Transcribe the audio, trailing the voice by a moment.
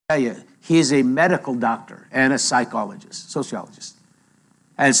He is a medical doctor and a psychologist, sociologist.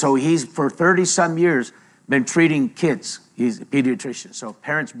 And so he's, for 30-some years, been treating kids. He's a pediatrician. So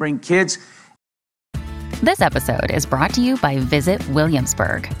parents bring kids. This episode is brought to you by Visit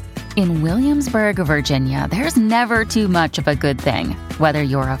Williamsburg. In Williamsburg, Virginia, there's never too much of a good thing. Whether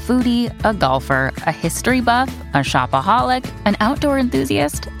you're a foodie, a golfer, a history buff, a shopaholic, an outdoor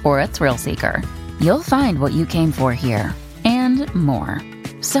enthusiast, or a thrill seeker, you'll find what you came for here and more.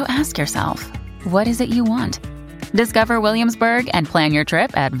 So ask yourself, what is it you want? Discover Williamsburg and plan your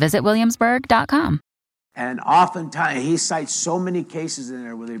trip at visitwilliamsburg.com. And oftentimes, he cites so many cases in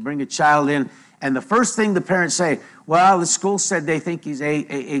there where they bring a child in, and the first thing the parents say, well, the school said they think he's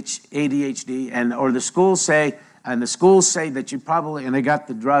ADHD, or the schools say that you probably, and they got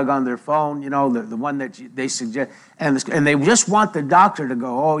the drug on their phone, the one that they suggest, and they just want the doctor to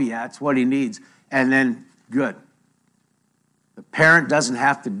go, oh yeah, it's what he needs, and then good. The parent doesn't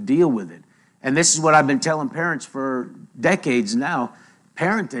have to deal with it. And this is what I've been telling parents for decades now.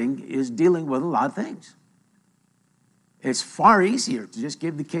 Parenting is dealing with a lot of things. It's far easier to just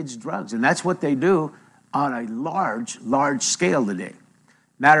give the kids drugs, and that's what they do on a large scale today.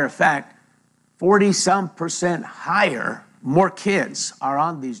 Matter of fact, 40-some% higher, more kids are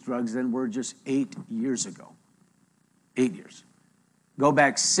on these drugs than were just 8 years ago. 8 years. Go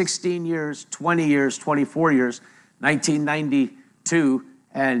back 16 years, 20 years, 24 years, 1992,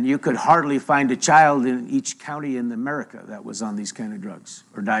 and you could hardly find a child in each county in America that was on these kind of drugs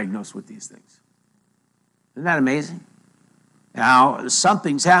or diagnosed with these things. Isn't that amazing? Now,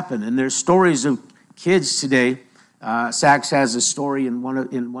 something's happened, and there's stories of kids today. Sachs has a story in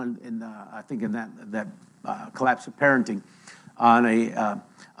that collapse of parenting on a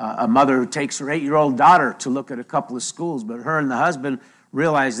mother who takes her 8-year-old daughter to look at a couple of schools, but her and the husband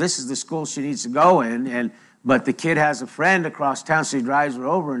realize this is the school she needs to go in, but the kid has a friend across town, so he drives her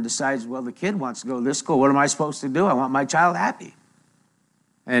over and decides, well, the kid wants to go to this school. What am I supposed to do? I want my child happy.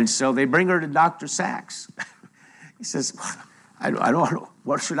 And so they bring her to Dr. Sachs. He says, I don't know.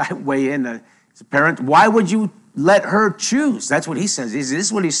 What should I weigh in as a parent? Why would you let her choose? That's what he says. This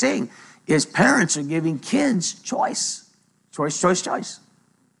is what he's saying, is parents are giving kids choice. Choice.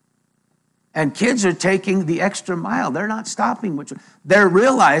 And kids are taking the extra mile. They're not stopping. They're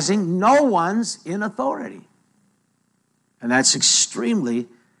realizing no one's in authority. And that's extremely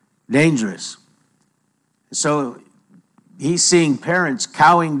dangerous. So he's seeing parents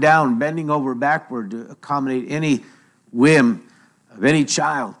cowing down, bending over backward to accommodate any whim of any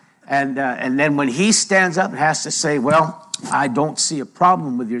child. And then when he stands up and has to say, well, I don't see a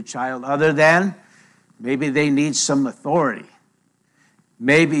problem with your child other than maybe they need some authority.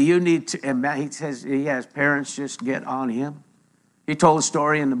 Maybe you need to, and he says he has parents just get on him. He told a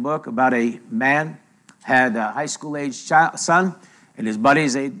story in the book about a man had a high school age son, and his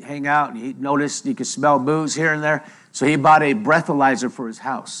buddies, they'd hang out, and he noticed he could smell booze here and there, so he bought a breathalyzer for his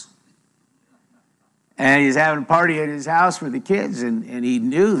house. And he's having a party at his house for the kids, and he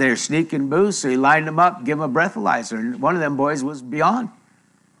knew they're sneaking booze, so he lined them up, give them a breathalyzer, and one of them boys was beyond.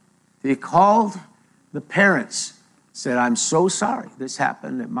 He called the parents, said, I'm so sorry this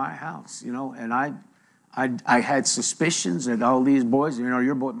happened at my house, and I had suspicions that all these boys,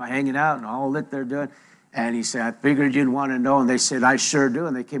 your boy hanging out and all that they're doing. And he said, I figured you'd want to know. And they said, I sure do.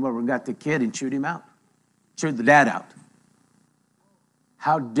 And they came over and got the kid and chewed him out. Chewed the dad out.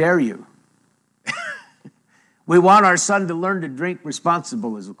 How dare you? We want our son to learn to drink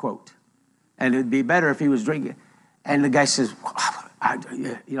responsible, is a quote. And it'd be better if he was drinking. And the guy says,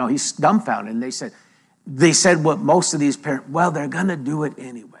 he's dumbfounded. And they said what most of these parents, well, they're going to do it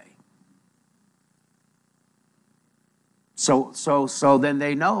anyway. So then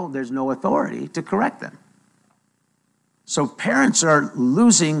they know there's no authority to correct them. So parents are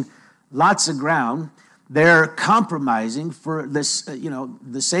losing lots of ground. They're compromising for this,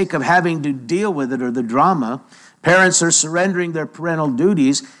 the sake of having to deal with it or the drama. Parents are surrendering their parental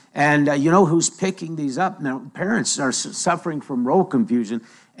duties. And who's picking these up? Now, parents are suffering from role confusion.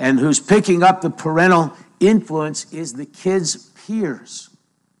 And who's picking up the parental influence is the kids' peers.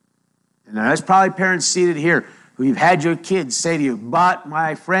 And there's probably parents seated here who you've had your kids say to you, but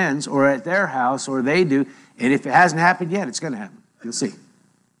my friends, or at their house, or they do, and if it hasn't happened yet, it's going to happen. You'll see.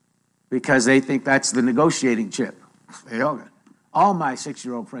 Because they think that's the negotiating chip. All my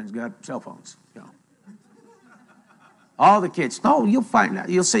 6-year-old friends got cell phones. All the kids. No, you'll find out.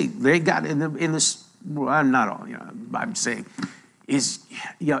 You'll see. They got in this. Well, I'm not all. I'm saying,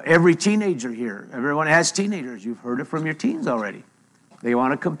 every teenager here. Everyone has teenagers. You've heard it from your teens already. They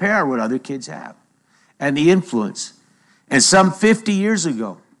want to compare what other kids have, and the influence. And some 50 years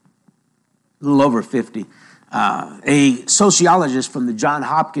ago, a little over 50, A sociologist from the Johns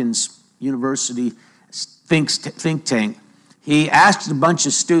Hopkins University think tank, he asked a bunch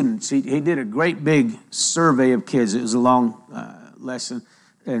of students. He did a great big survey of kids. It was a long lesson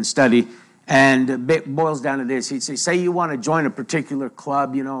and study. And it boils down to this. He'd say you want to join a particular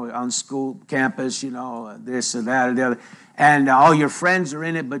club, on school campus, this or that or the other. And all your friends are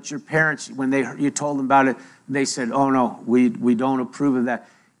in it, but your parents, when you told them about it, they said, oh, no, we don't approve of that.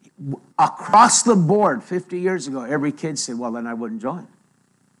 Across the board, 50 years ago, every kid said, well, then I wouldn't join.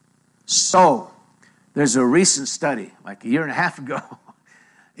 So there's a recent study, like a year and a half ago,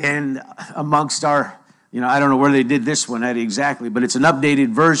 and amongst our, I don't know where they did this one at exactly, but it's an updated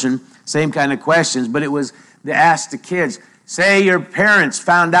version, same kind of questions, but it was, they asked the kids, say your parents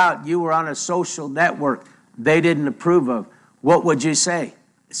found out you were on a social network they didn't approve of, what would you say?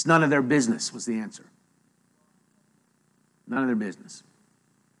 It's none of their business, was the answer. None of their business.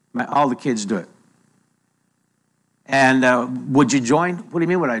 All the kids do it. And would you join? What do you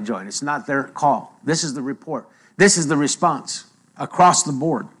mean would I join? It's not their call. This is the report. This is the response across the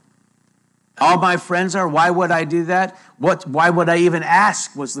board. All my friends are, why would I do that? Why would I even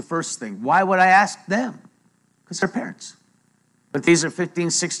ask was the first thing. Why would I ask them? Because they're parents. But these are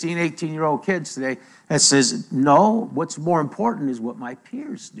 15, 16, 18-year-old kids today that says, no, what's more important is what my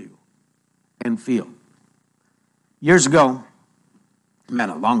peers do and feel. Years ago, a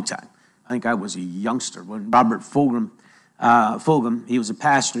long time. I think I was a youngster when Robert Fulghum, he was a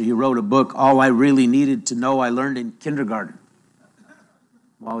pastor. He wrote a book, All I Really Needed to Know I Learned in Kindergarten.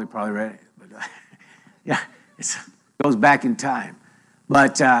 Wally probably read it. But, yeah, it goes back in time.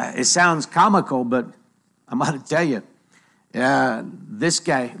 But it sounds comical, but I'm going to tell you, this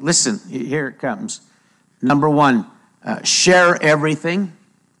guy, listen, here it comes. Number one, share everything.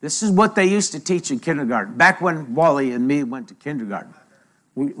 This is what they used to teach in kindergarten. Back when Wally and me went to kindergarten.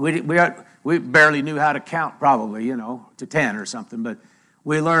 We barely knew how to count, probably, to 10 or something. But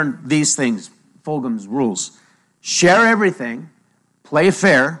we learned these things, Fulgham's rules. Share everything, play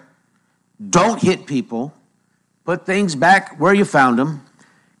fair, don't hit people, put things back where you found them,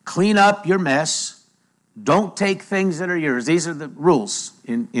 clean up your mess, don't take things that are yours. These are the rules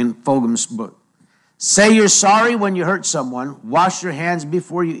in Fulgham's book. Say you're sorry when you hurt someone, wash your hands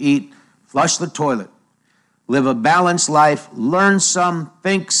before you eat, flush the toilet. Live a balanced life, learn some,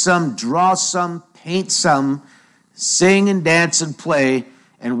 think some, draw some, paint some, sing and dance and play,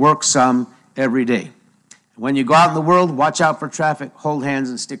 and work some every day. When you go out in the world, watch out for traffic, hold hands,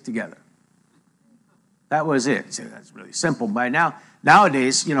 and stick together. That was it. So that's really simple.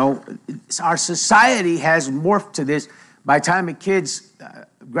 Nowadays, our society has morphed to this. By the time a kid's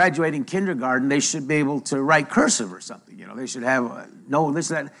graduating kindergarten, they should be able to write cursive or something. They should have this,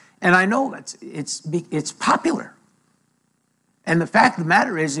 that. And I know it's popular. And the fact of the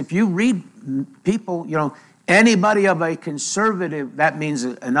matter is, if you read people, anybody of a conservative, that means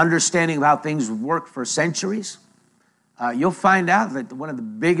an understanding of how things work for centuries, you'll find out that one of the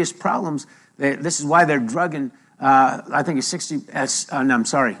biggest problems, this is why they're drugging, I think it's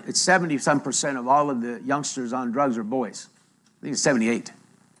 70% of all of the youngsters on drugs are boys. I think it's 78.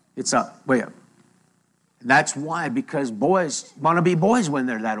 It's up, way up. And that's why, because boys want to be boys when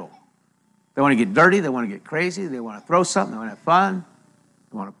they're that old. They want to get dirty, they want to get crazy, they want to throw something, they want to have fun,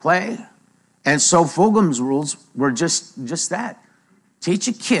 they want to play. And so Fulgham's rules were just that. Teach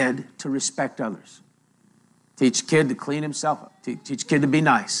a kid to respect others. Teach a kid to clean himself up. Teach a kid to be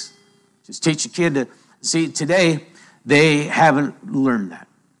nice. Just teach a kid to... See, today, they haven't learned that.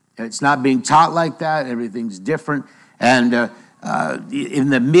 It's not being taught like that. Everything's different. And in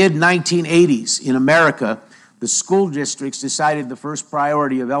the mid-1980s in America, the school districts decided the first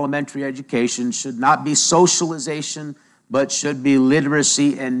priority of elementary education should not be socialization, but should be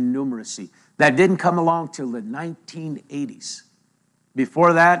literacy and numeracy. That didn't come along till the 1980s.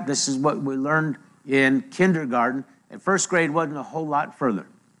 Before that, this is what we learned in kindergarten, and first grade wasn't a whole lot further.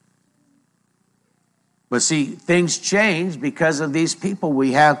 But see, things changed because of these people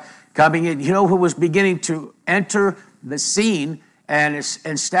we have coming in. You know who was beginning to enter the scene and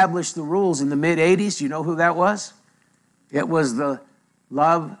establish the rules in the mid-'80s? You know who that was? It was the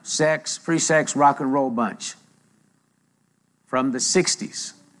love, sex, free sex, rock and roll bunch from the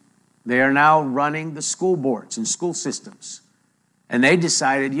 60s. They are now running the school boards and school systems. And they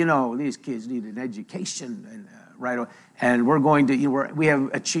decided, these kids need an education, and right away. And we're going to, we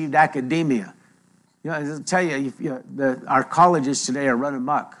have achieved academia. I'll tell you, our colleges today are run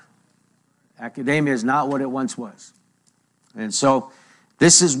amok. Academia is not what it once was. And so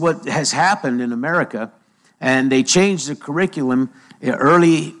this is what has happened in America. And they changed the curriculum in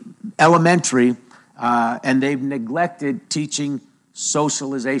early elementary, and they've neglected teaching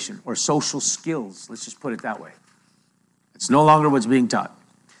socialization or social skills. Let's just put it that way. It's no longer what's being taught.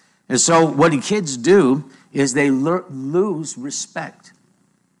 And so what the kids do is they lose respect.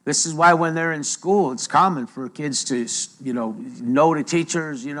 This is why when they're in school, it's common for kids to, know to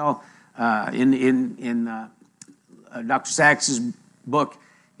teachers, in Dr. Sachs's book,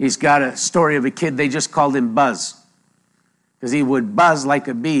 he's got a story of a kid, they just called him Buzz. Because he would buzz like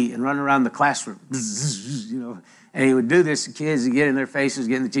a bee and run around the classroom, and he would do this to kids and get in their faces,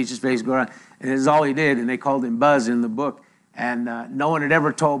 get in the teacher's face, go around, and this is all he did, and they called him Buzz in the book, and no one had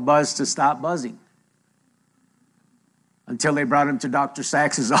ever told Buzz to stop buzzing until they brought him to Dr.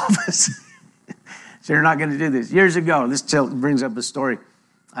 Sachs's office. So you're not going to do this. Years ago, this brings up a story.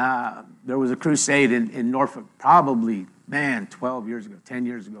 There was a crusade in Norfolk, probably, 12 years ago, 10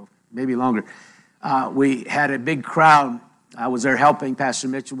 years ago, maybe longer. We had a big crowd. I was there helping. Pastor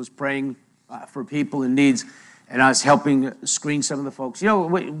Mitchell was praying for people in needs, and I was helping screen some of the folks.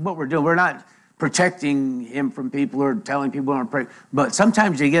 What we're doing, we're not protecting him from people or telling people to pray, but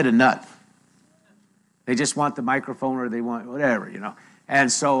sometimes you get a nut. They just want the microphone or they want whatever, And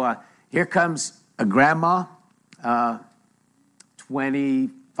so here comes a grandma,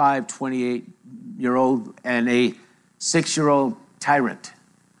 25, 28-year-old, and a 6-year-old tyrant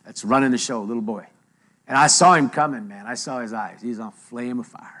that's running the show, little boy. And I saw him coming, man. I saw his eyes. He's on flame of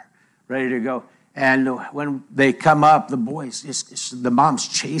fire, ready to go. And when they come up, the mom's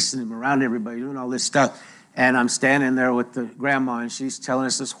chasing him around everybody, doing all this stuff. And I'm standing there with the grandma, and she's telling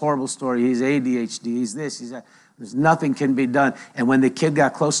us this horrible story. He's ADHD, he's this, he's that. There's nothing can be done. And when the kid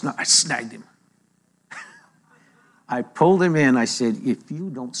got close enough, I snagged him. I pulled him in. I said, if you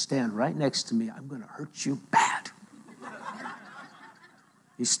don't stand right next to me, I'm going to hurt you bad.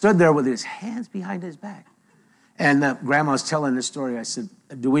 He stood there with his hands behind his back. And Grandma was telling this story. I said,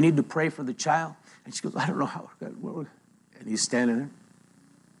 do we need to pray for the child? And she goes, I don't know how. And he's standing there.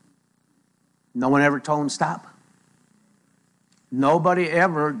 No one ever told him stop. Nobody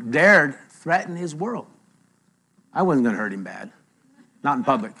ever dared threaten his world. I wasn't going to hurt him bad. Not in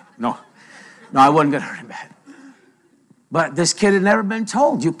public. No, I wasn't going to hurt him bad. But this kid had never been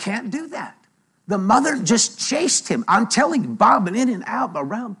told, you can't do that. The mother just chased him. I'm telling you, bobbing in and out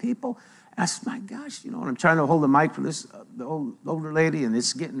around people. And I said, my gosh, and I'm trying to hold the mic for this, the older lady, and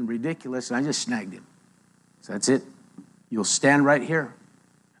it's getting ridiculous. And I just snagged him. So that's it. You'll stand right here.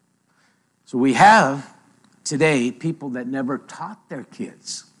 So we have today people that never taught their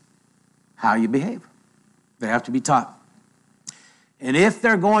kids how you behave. They have to be taught. And if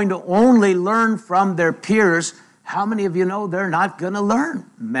they're going to only learn from their peers, how many of you know they're not going to learn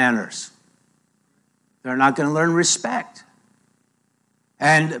manners? They're not going to learn respect.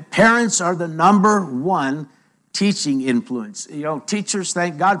 And parents are the number one teaching influence. Teachers,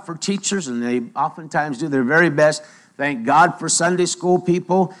 thank God for teachers, and they oftentimes do their very best. Thank God for Sunday school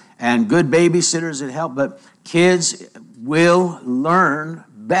people and good babysitters that help. But kids will learn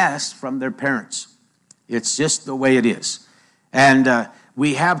best from their parents. It's just the way it is. And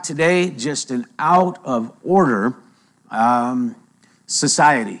we have today just an out of order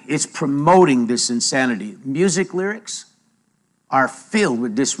society. It's promoting this insanity. Music lyrics are filled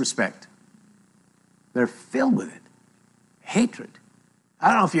with disrespect. They're filled with it. Hatred. I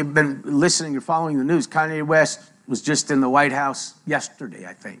don't know if you've been listening or following the news. Kanye West was just in the White House yesterday,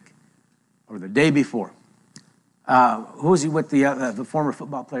 I think, or the day before. Who was he with, the former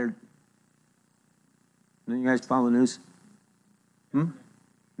football player? You guys follow the news?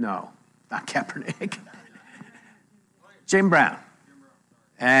 No, not Kaepernick. Jim Brown.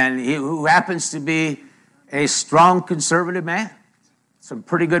 And who happens to be a strong conservative man. Some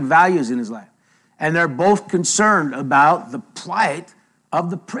pretty good values in his life. And they're both concerned about the plight of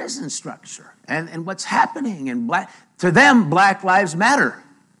the prison structure and what's happening. And to them, Black Lives Matter.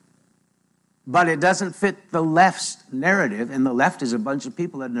 But it doesn't fit the left's narrative, and the left is a bunch of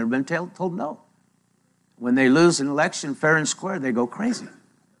people that have never been told no. When they lose an election fair and square, they go crazy.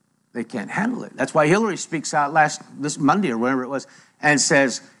 They can't handle it. That's why Hillary speaks out this Monday or whatever it was and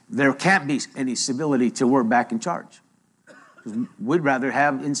says there can't be any civility till we're back in charge. We'd rather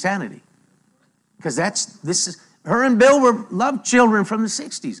have insanity. Because this is her and Bill were love children from the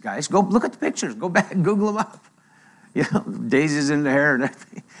 60s, guys. Go look at the pictures. Go back and Google them up. Daisies in the hair and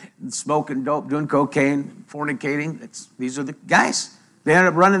everything. Smoking dope, doing cocaine, fornicating. These are the guys. They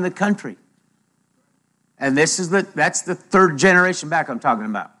ended up running the country. And that's the third generation back I'm talking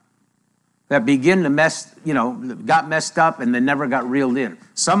about. That begin to got messed up and then never got reeled in.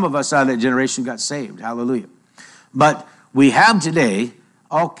 Some of us out of that generation got saved. Hallelujah. But we have today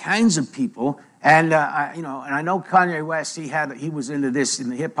all kinds of people, and I know Kanye West. He was into this in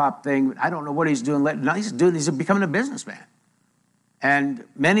the hip hop thing. But I don't know what he's doing. He's becoming a businessman. And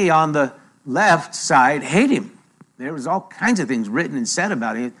many on the left side hate him. There was all kinds of things written and said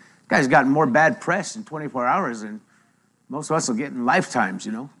about him. This guy's gotten more bad press in 24 hours than most of us will get in lifetimes,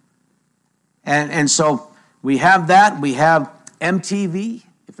 you know. And so we have that. We have MTV,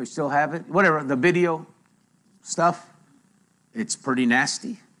 if they still have it. Whatever, the video stuff. It's pretty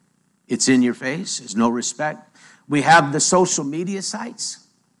nasty. It's in your face. There's no respect. We have the social media sites.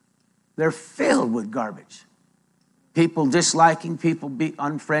 They're filled with garbage. People disliking, people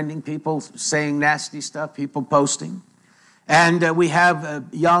unfriending, people saying nasty stuff, people posting. And we have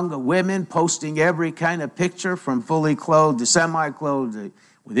young women posting every kind of picture from fully clothed to semi-clothed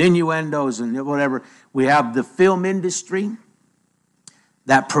with innuendos and whatever. We have the film industry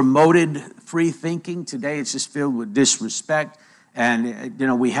that promoted free thinking. Today it's just filled with disrespect. And, you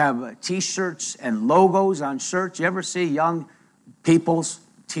know, we have T-shirts and logos on shirts. You ever see young people's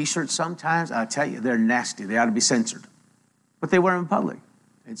T-shirts sometimes? I'll tell you, they're nasty. They ought to be censored. But they wear them in public.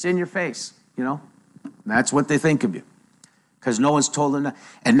 It's in your face, you know. And that's what they think of you. Because no one's told them that.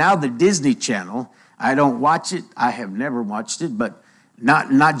 And now the Disney Channel, I don't watch it. I have never watched it. But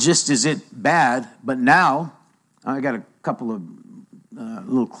not just is it bad, but now, I got a couple of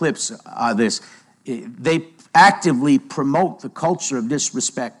little clips of this. They actively promote the culture of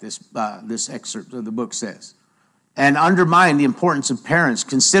disrespect, this excerpt of the book says, and undermine the importance of parents.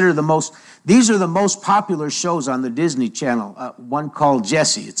 These are the most popular shows on the Disney Channel. One called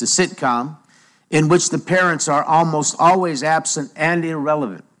Jessie. It's a sitcom in which the parents are almost always absent and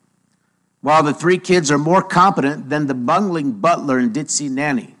irrelevant, while the three kids are more competent than the bungling butler and ditzy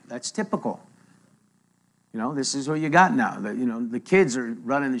nanny. That's typical. You know, this is what you got now. The kids are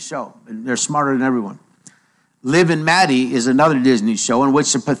running the show, and they're smarter than everyone. Liv and Maddie is another Disney show in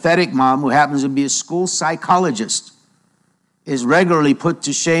which a pathetic mom who happens to be a school psychologist is regularly put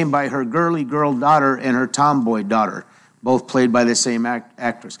to shame by her girly girl daughter and her tomboy daughter, both played by the same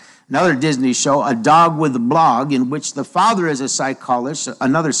actress. Another Disney show, A Dog with a Blog, in which the father is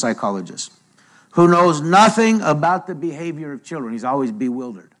another psychologist, who knows nothing about the behavior of children. He's always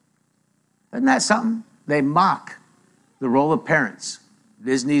bewildered. Isn't that something? They mock the role of parents.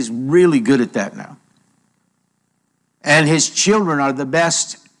 Disney's really good at that now. And his children are the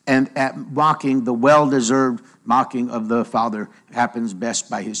best, and at mocking the well-deserved mocking of the father happens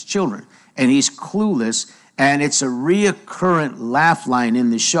best by his children. And he's clueless, and it's a reoccurrent laugh line in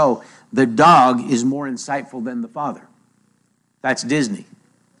the show. The dog is more insightful than the father. That's Disney.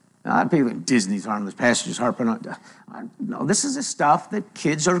 Now, people think Disney's harmless passengers harping on. No, this is the stuff that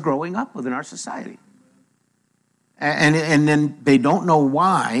kids are growing up with in our society. And then they don't know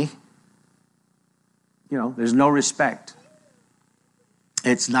why. You know, there's no respect.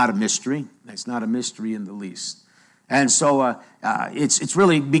 It's not a mystery. It's not a mystery in the least. And so it's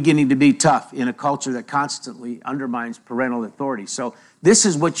really beginning to be tough in a culture that constantly undermines parental authority. So this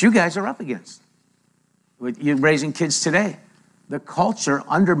is what you guys are up against with you raising kids today. The culture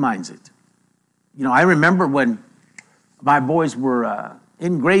undermines it. You know, I remember when my boys were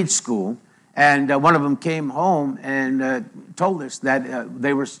in grade school, and one of them came home and told us that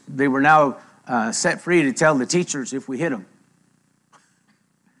they were now set free to tell the teachers if we hit them.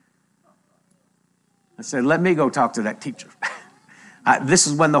 I said, let me go talk to that teacher. This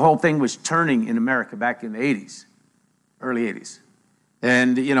is when the whole thing was turning in America back in the 80s, early 80s.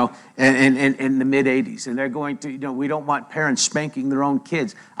 And, you know, and in the mid 80s. And they're going to, you know, we don't want parents spanking their own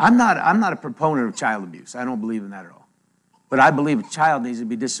kids. I'm not a proponent of child abuse. I don't believe in that at all. But I believe a child needs to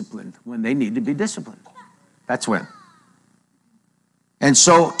be disciplined when they need to be disciplined. That's when. And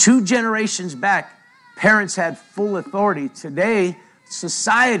so 2 generations back, parents had full authority. Today,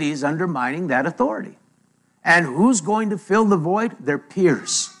 society is undermining that authority. And who's going to fill the void? Their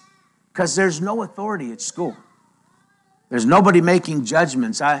peers. Because there's no authority at school. There's nobody making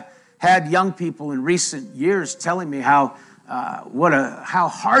judgments. I had young people in recent years telling me how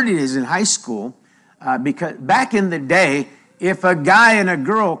hard it is in high school. Because back in the day, if a guy and a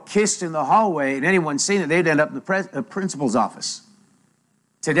girl kissed in the hallway and anyone seen it, they'd end up in the principal's office.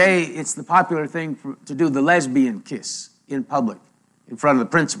 Today, it's the popular thing to do the lesbian kiss in public, in front of the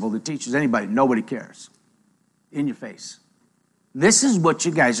principal, the teachers, anybody. Nobody cares. In your face. This is what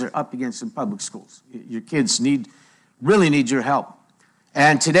you guys are up against in public schools. Your kids really need your help.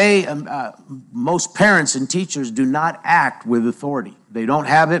 And today, most parents and teachers do not act with authority. They don't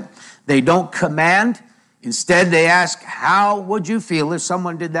have it. They don't command. Instead, they ask, how would you feel if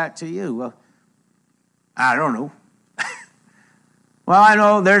someone did that to you? Well, I don't know. Well, I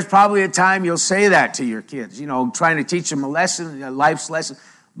know there's probably a time you'll say that to your kids, you know, trying to teach them a lesson, a life's lesson.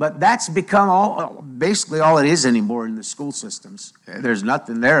 But that's become basically all it is anymore in the school systems. There's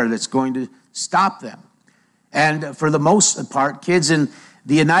nothing there that's going to stop them. And for the most part, kids in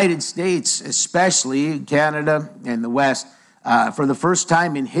the United States, especially Canada and the West, for the first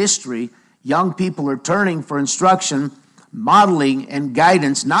time in history, young people are turning for instruction, modeling, and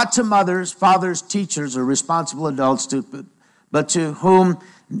guidance, not to mothers, fathers, teachers, or responsible adults, but to whom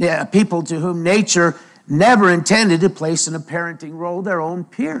people to whom nature never intended to place in a parenting role their own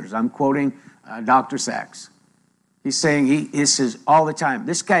peers. I'm quoting Dr. Sachs. He's saying this is all the time.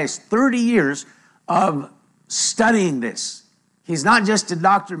 This guy has 30 years of studying this. He's not just a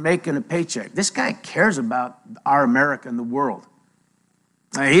doctor making a paycheck. This guy cares about our America and the world.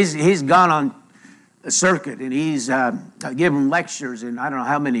 He's gone on a circuit, and he's given lectures in I don't know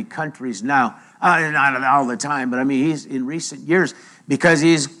how many countries now. Not all the time, but I mean he's in recent years because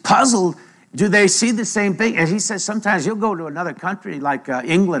he's puzzled. Do they see the same thing? And he says sometimes he'll go to another country like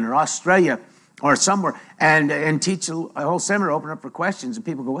England or Australia or somewhere and teach a whole seminar, open up for questions, and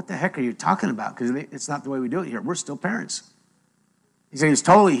people go, what the heck are you talking about? Because it's not the way we do it here. We're still parents. He said he was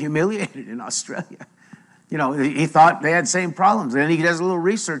totally humiliated in Australia. You know, he thought they had the same problems. And then he does a little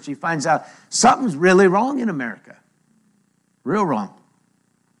research. He finds out something's really wrong in America. Real wrong.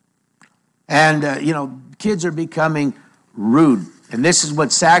 And, kids are becoming rude. And this is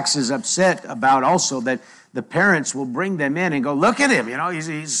what Sachs is upset about also, that the parents will bring them in and go, look at him. You know,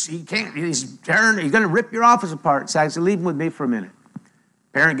 he's going to rip your office apart. Sachs said, leave him with me for a minute.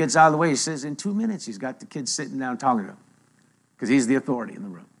 Parent gets out of the way. He says, in 2 minutes, he's got the kid sitting down talking to him because he's the authority in the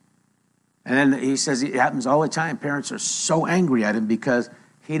room. And then he says it happens all the time. Parents are so angry at him because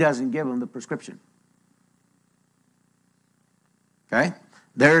he doesn't give them the prescription. Okay?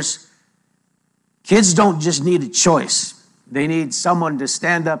 Kids don't just need a choice. They need someone to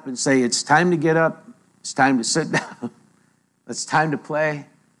stand up and say, it's time to get up. It's time to sit down. It's time to play.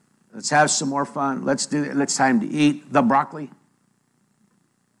 Let's have some more fun. Let's do it. It's time to eat the broccoli.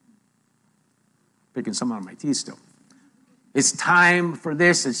 Picking some out of my teeth still. It's time for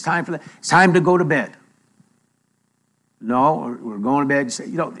this. It's time for that. It's time to go to bed. No, we're going to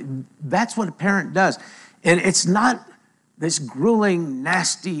bed. That's what a parent does. And it's not this grueling,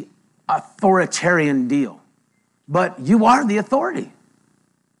 nasty, authoritarian deal. But you are the authority.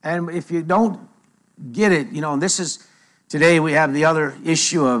 And if you don't get it, today we have the other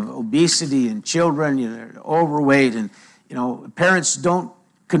issue of obesity and children, overweight, and, parents don't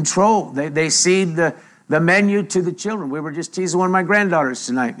control. They cede the menu to the children. We were just teasing one of my granddaughters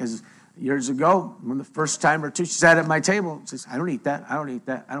tonight because years ago, when the first time or two she sat at my table, she says, I don't eat that, I don't eat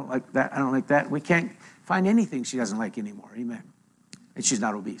that, I don't like that, I don't like that. We can't find anything she doesn't like anymore. Amen. And she's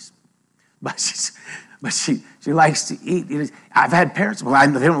not obese. But she likes to eat. I've had parents, they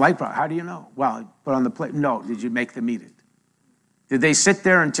don't like broccoli. How do you know? Well, put on the plate. No, did you make them eat it? Did they sit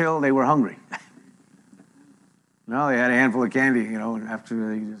there until they were hungry? No, they had a handful of candy, and after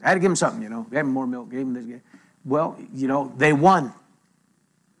they had to give them something, gave them more milk, gave them this. Well, they won.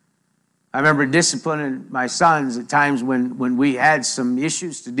 I remember disciplining my sons at times when we had some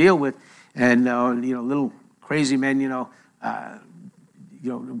issues to deal with, and, little crazy men, I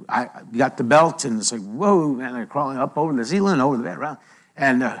got the belt, and it's like, whoa, man, they're crawling up over the ceiling, over the bed, around.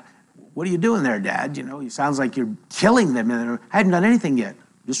 And what are you doing there, Dad? It sounds like you're killing them. And I hadn't done anything yet.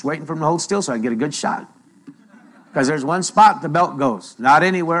 Just waiting for them to hold still so I can get a good shot. Because there's one spot the belt goes. Not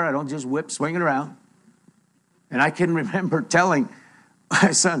anywhere. I don't just swing it around. And I can remember telling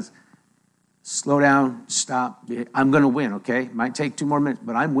my sons, slow down, stop. I'm going to win, okay? Might take 2 more minutes,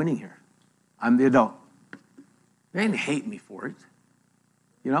 but I'm winning here. I'm the adult. They didn't hate me for it.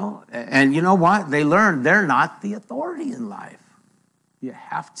 And you know what? They learned they're not the authority in life. You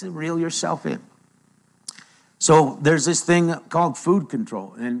have to reel yourself in. So there's this thing called food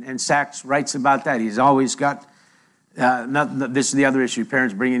control, and Sachs writes about that. He's always got, this is the other issue,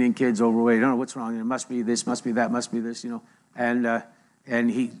 parents bringing in kids overweight. I don't know what's wrong. It must be this, must be that, must be this, And let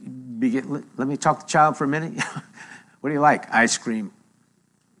me talk to the child for a minute. What do you like? Ice cream.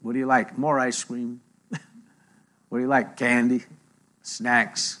 What do you like? More ice cream. What do you like? Candy.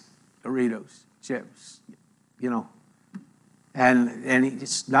 Snacks, Doritos, chips, And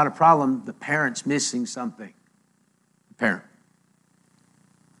it's not a problem. The parent's missing something. The parent.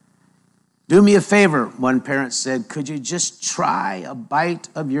 Do me a favor, one parent said, could you just try a bite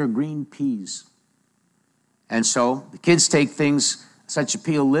of your green peas? And so the kids take things, such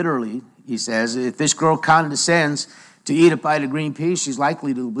appeal literally, he says. If this girl condescends to eat a bite of green peas, she's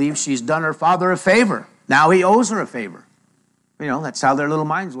likely to believe she's done her father a favor. Now he owes her a favor. That's how their little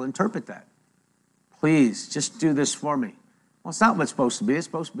minds will interpret that. Please, just do this for me. Well, it's not what it's supposed to be. It's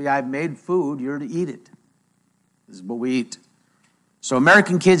supposed to be, I've made food, you're to eat it. This is what we eat. So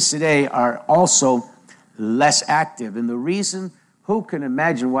American kids today are also less active. And the reason, who can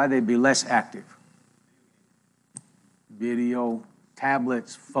imagine why they'd be less active? video,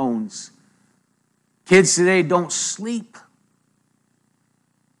 tablets, phones. Kids today don't sleep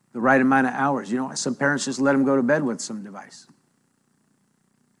the right amount of hours. You know, some parents just let them go to bed with some device.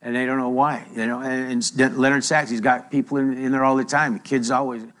 And they don't know why. You know, and Leonard Sachs, he's got people in there all the time. The kids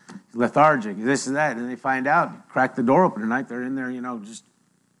always lethargic, this and that. And they find out, crack the door open tonight, they're in there, you know, just.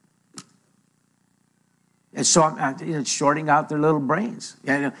 And so it's shorting out their little brains.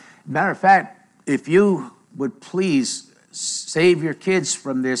 And matter of fact, if you would please save your kids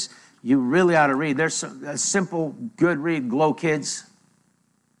from this, you really ought to read. There's a simple, good read, Glow Kids.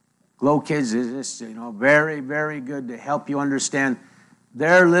 Glow Kids is just, you know, very, very good to help you understand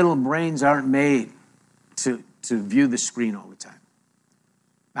their little brains aren't made to view the screen all the time.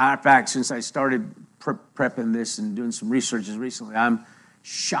 Matter of fact, since I started prepping this and doing some researches recently, I'm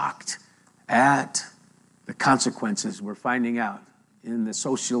shocked at the consequences we're finding out in the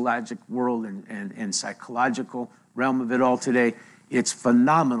sociologic world and psychological realm of it all today. It's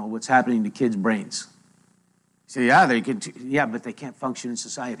phenomenal what's happening to kids' brains. So but they can't function in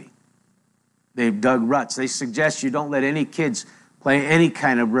society. They've dug ruts. They suggest you don't let any kids play any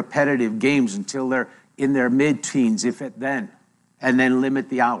kind of repetitive games until they're in their mid-teens, if it then, and then limit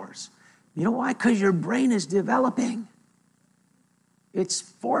the hours. You know why? Because your brain is developing. It's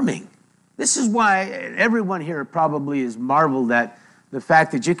forming. This is why everyone here probably is marveled at the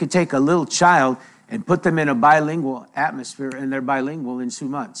fact that you could take a little child and put them in a bilingual atmosphere, and they're bilingual in 2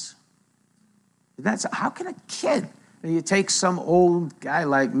 months. How can a kid, you take some old guy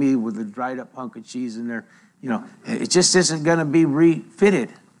like me with a dried up hunk of cheese in there, you know, it just isn't going to be refitted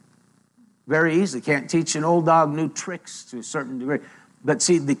very easily. Can't teach an old dog new tricks to a certain degree. But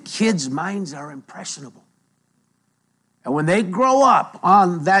see, the kids' minds are impressionable. And when they grow up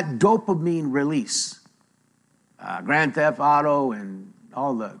on that dopamine release, Grand Theft Auto and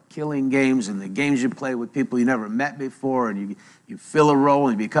all the killing games and the games you play with people you never met before, and you fill a role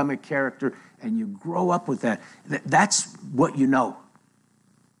and you become a character, and you grow up with that. That's what you know.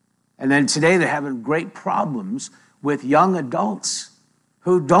 And then today they're having great problems with young adults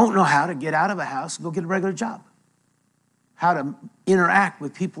who don't know how to get out of a house and go get a regular job, how to interact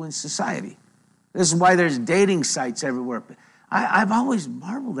with people in society. This is why there's dating sites everywhere. I've always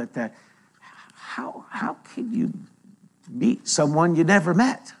marveled at that. How can you meet someone you never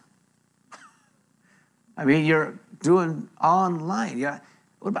met? I mean, you're doing online. Yeah.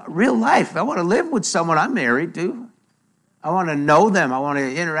 What about real life? I want to live with someone I'm married to. I want to know them. I want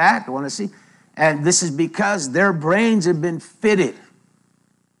to interact. I want to see. And this is because their brains have been fitted.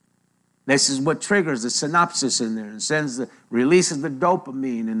 This is what triggers the synapses in there and releases the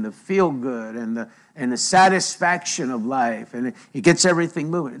dopamine and the feel good and the satisfaction of life. And it gets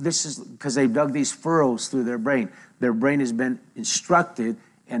everything moving. This is because they've dug these furrows through their brain. Their brain has been instructed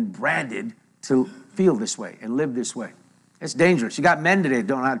and branded to feel this way and live this way. It's dangerous. You got men today that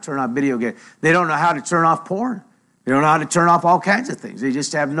don't know how to turn off video games. They don't know how to turn off porn. They don't know how to turn off all kinds of things. They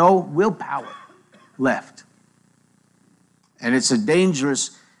just have no willpower left. And it's a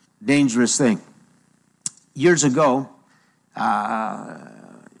dangerous, dangerous thing. Years ago, in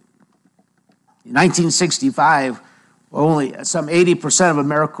 1965, only some 80% of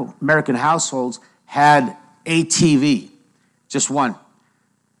American households had a TV. Just one.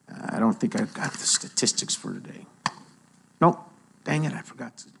 I don't think I've got the statistics for today. Nope. Dang it, I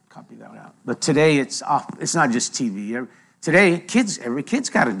forgot to copy that out. But today it's off. It's not just TV. Today, every kid's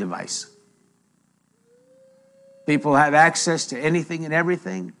got a device. People have access to anything and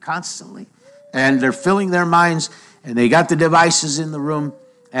everything constantly. And they're filling their minds, and they got the devices in the room.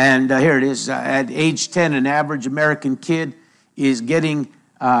 And here it is. At age 10, an average American kid is getting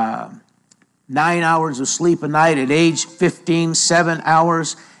 9 hours of sleep a night. At age 15, 7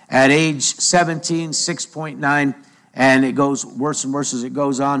 hours. At age 17, 6.9. And it goes worse and worse as it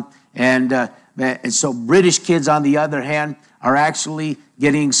goes on. And so British kids, on the other hand, are actually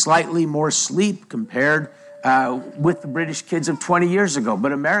getting slightly more sleep compared with the British kids of 20 years ago.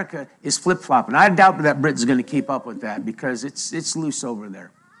 But America is flip-flopping. I doubt that Britain's going to keep up with that because it's loose over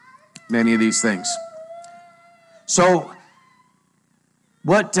there, many of these things. So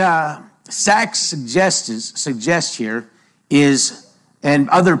what Sachs suggests here is, and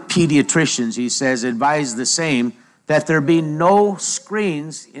other pediatricians, he says, advise the same, that there be no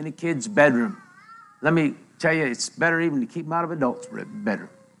screens in a kid's bedroom. Let me tell you, it's better even to keep them out of adults' bedroom.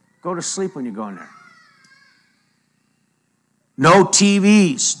 Go to sleep when you go in there. No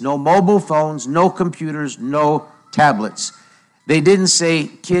TVs, no mobile phones, no computers, no tablets. They didn't say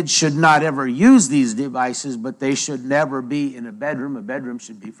kids should not ever use these devices, but they should never be in a bedroom. A bedroom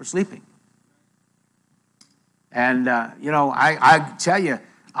should be for sleeping. And, I tell you,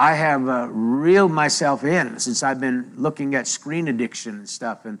 I have reeled myself in since I've been looking at screen addiction and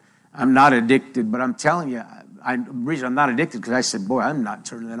stuff, and I'm not addicted, but I'm telling you, the reason I'm not addicted because I said, boy, I'm not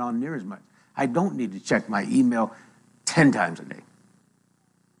turning that on near as much. I don't need to check my email 10 times a day.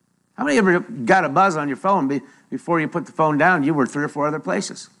 How many ever got a buzz on your phone before you put the phone down, you were 3 or 4 other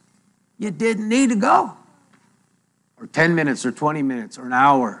places? You didn't need to go. Or 10 minutes or 20 minutes or an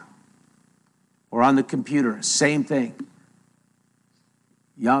hour. Or on the computer, same thing.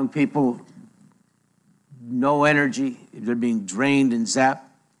 Young people, no energy. They're being drained and zapped.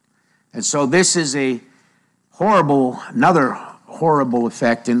 And so this is another horrible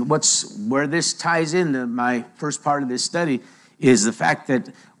effect. And where this ties into my first part of this study is the fact that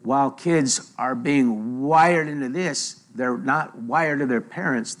while kids are being wired into this, they're not wired to their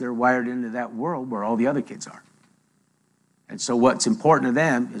parents. They're wired into that world where all the other kids are. And so what's important to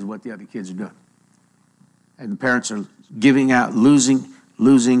them is what the other kids are doing. And the parents are giving out, losing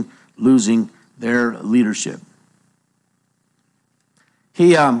their leadership.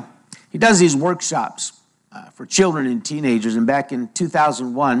 He does these workshops for children and teenagers, and back in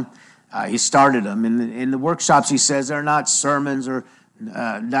 2001, he started them. In the workshops, he says they're not sermons or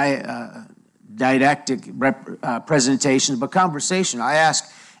didactic presentations, but conversation. I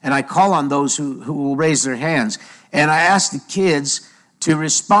ask, and I call on those who will raise their hands, and I ask the kids to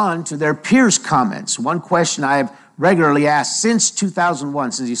respond to their peers' comments. One question I have regularly asked since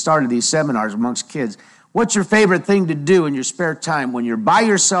 2001, since he started these seminars amongst kids, what's your favorite thing to do in your spare time when you're by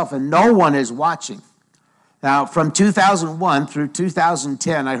yourself and no one is watching? Now, from 2001 through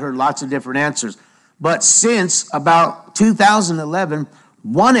 2010, I heard lots of different answers. But since about 2011,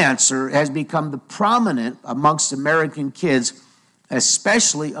 one answer has become the prominent amongst American kids,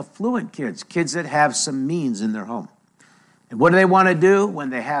 especially affluent kids, kids that have some means in their home. And what do they want to do when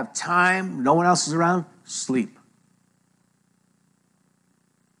they have time, no one else is around? Sleep.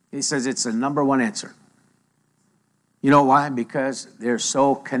 He says it's the number one answer. You know why? Because they're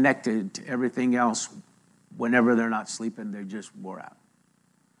so connected to everything else. Whenever they're not sleeping, they're just wore out.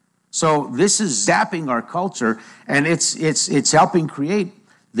 So this is zapping our culture, and it's helping create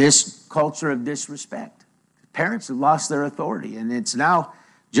this culture of disrespect. Parents have lost their authority, and it's now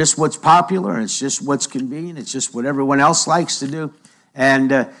just what's popular, it's just what's convenient, it's just what everyone else likes to do.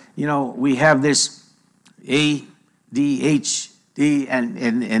 And, we have this ADHD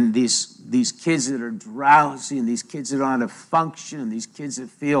and these kids that are drowsy, and these kids that don't know how to function, and these kids that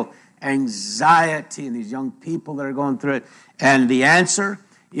feel anxiety, and these young people that are going through it. And the answer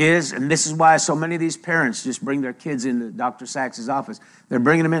is, and this is why so many of these parents just bring their kids into Dr. Sachs's office. They're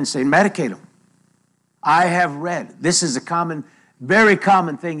bringing them in and saying, medicate them. I have read. This is a very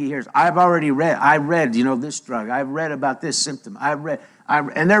common thing he hears. I read, this drug. I've read about this symptom.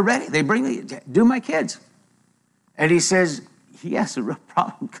 And they're ready. They do my kids. And he says, he has a real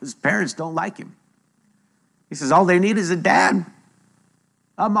problem because parents don't like him. He says, all they need is a dad,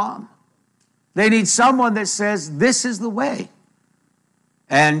 a mom. They need someone that says, this is the way.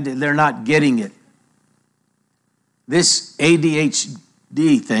 And they're not getting it. This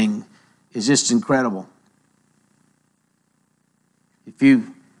ADHD thing is just incredible. If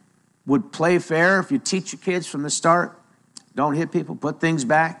you would play fair, if you teach your kids from the start, don't hit people, put things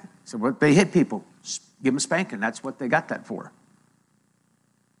back. So what they hit people, give them a spanking. That's what they got that for.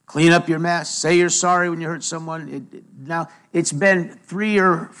 Clean up your mess. Say you're sorry when you hurt someone. Now, it's been 3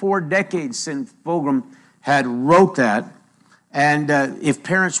 or 4 decades since Fulgham had wrote that. And if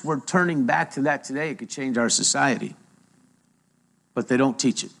parents were turning back to that today, it could change our society. But they don't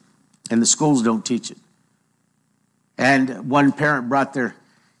teach it. And the schools don't teach it. And one parent brought their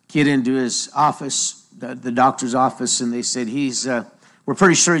kid into his office, the doctor's office, and they said, we're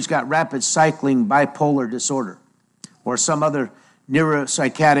pretty sure he's got rapid cycling bipolar disorder or some other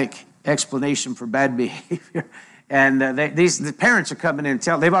neuropsychiatric explanation for bad behavior. And the parents are coming in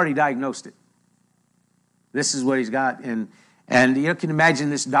and they've already diagnosed it. This is what he's got. And you can imagine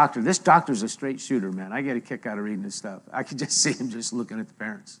this doctor. This doctor's a straight shooter, man. I get a kick out of reading this stuff. I could just see him just looking at the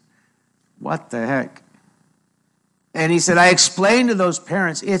parents. What the heck? And he said, I explained to those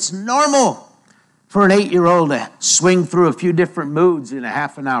parents, it's normal for an 8-year-old to swing through a few different moods in a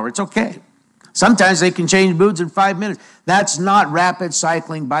half an hour. It's okay. Sometimes they can change moods in 5 minutes. That's not rapid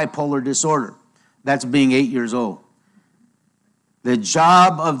cycling bipolar disorder. That's being 8 years old. The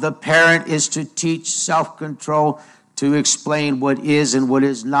job of the parent is to teach self-control, to explain what is and what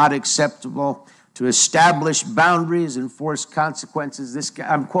is not acceptable, to establish boundaries, enforce consequences. This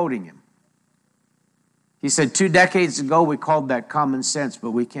guy, I'm quoting him. He said 2 decades ago we called that common sense,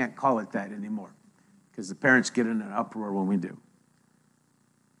 but we can't call it that anymore because the parents get in an uproar when we do.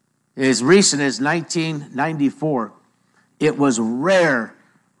 As recent as 1994, it was rare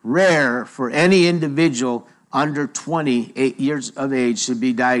rare for any individual under 28 years of age to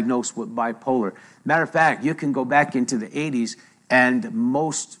be diagnosed with bipolar. Matter of fact, you can go back into the 80s, and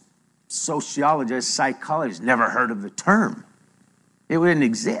most sociologists, psychologists never heard of the term. It wouldn't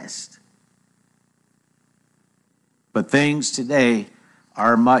exist. But things today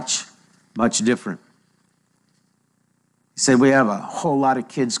are much, much different. He said we have a whole lot of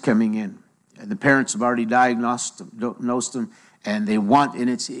kids coming in, and the parents have already diagnosed them, and they want, and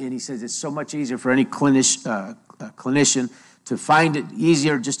he says it's so much easier for any clinician to find it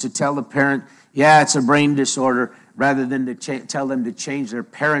easier just to tell the parent, yeah, it's a brain disorder, rather than to tell them to change their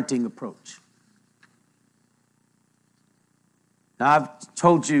parenting approach. Now, I've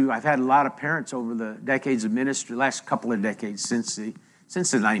told you, I've had a lot of parents over the decades of ministry, last couple of decades, since the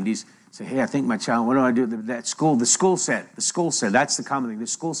 90s, say, hey, I think my child, what do I do? That school, the school said, that's the common thing. The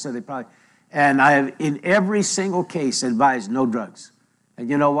school said they probably, and I have in every single case advised no drugs. And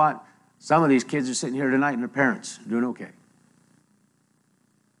you know what? Some of these kids are sitting here tonight and their parents are doing okay.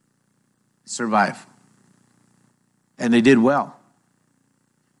 Survive. And they did well.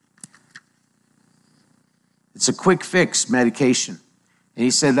 It's a quick fix medication. And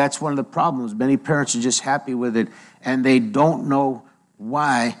he said that's one of the problems. Many parents are just happy with it, and they don't know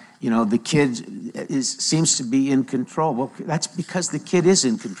why, the kid seems to be in control. Well, that's because the kid is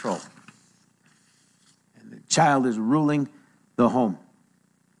in control. And the child is ruling the home.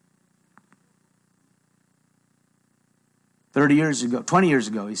 20 years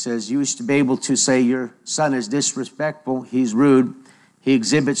ago, he says, you used to be able to say your son is disrespectful, he's rude, he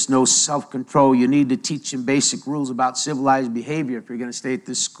exhibits no self-control. You need to teach him basic rules about civilized behavior if you're going to stay at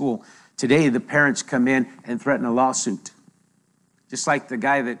this school. Today, the parents come in and threaten a lawsuit. Just like the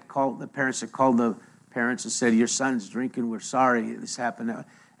guy that called the parents and said, your son's drinking, we're sorry this happened.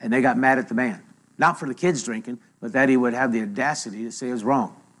 And they got mad at the man. Not for the kids drinking, but that he would have the audacity to say it was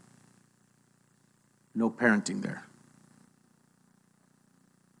wrong. No parenting there.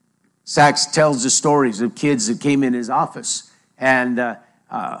 Sachs tells the stories of kids that came in his office, and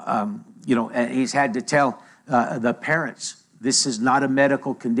and he's had to tell the parents, this is not a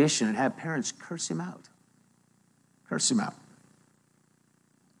medical condition, and have parents curse him out.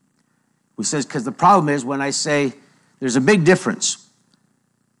 He says, because the problem is when I say, there's a big difference.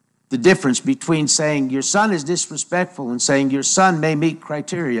 The difference between saying your son is disrespectful and saying your son may meet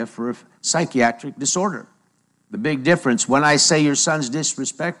criteria for a psychiatric disorder. The big difference, when I say your son's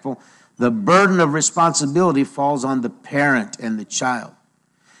disrespectful, the burden of responsibility falls on the parent and the child.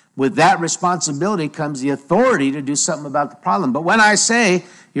 With that responsibility comes the authority to do something about the problem. But when I say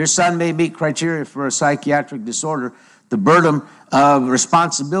your son may meet criteria for a psychiatric disorder, the burden of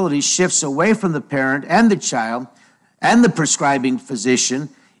responsibility shifts away from the parent and the child and the prescribing physician,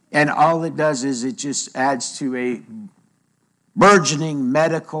 and all it does is it just adds to a burgeoning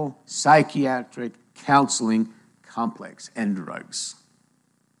medical, psychiatric, counseling complex and drugs.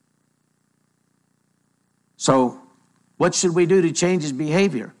 So what should we do to change his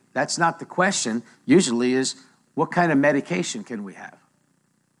behavior? That's not the question. Usually is, what kind of medication can we have?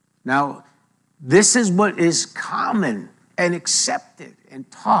 Now, this is what is common and accepted and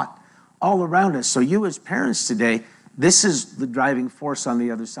taught all around us. So you as parents today, this is the driving force on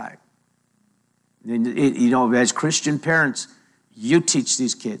the other side. And as Christian parents, you teach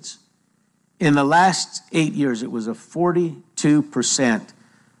these kids. In the last 8 years, it was a 42%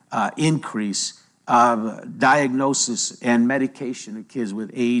 increase of diagnosis and medication of kids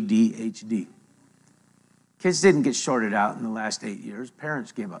with ADHD. Kids didn't get shorted out in the last 8 years.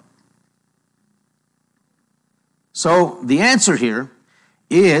 Parents gave up. So the answer here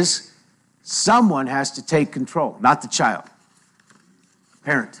is someone has to take control, not the child.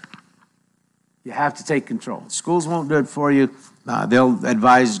 Parent. You have to take control. Schools won't do it for you. They'll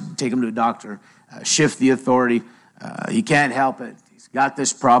advise, take him to a doctor, shift the authority. He can't help it. He's got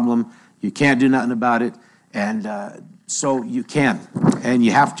this problem. You can't do nothing about it. And so you can, and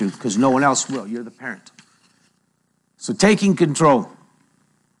you have to, because no one else will. You're the parent. So taking control.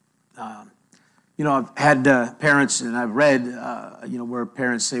 I've had parents, and I've read, where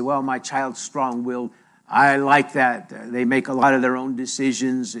parents say, well, my child's strong-willed. I like that. They make a lot of their own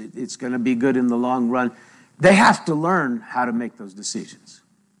decisions. It's going to be good in the long run. They have to learn how to make those decisions.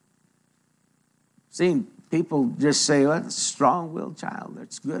 Seeing people just say, well, it's a strong-willed child.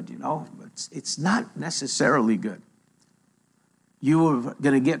 That's good, but it's not necessarily good. You are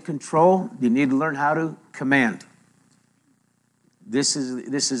going to get control. You need to learn how to command. This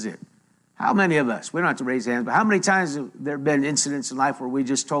is it. How many of us, we don't have to raise hands, but how many times have there been incidents in life where we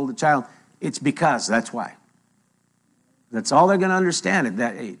just told the child, it's because, that's why. That's all they're going to understand at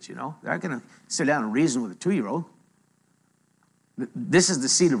that age, They're not going to sit down and reason with a 2-year-old. This is the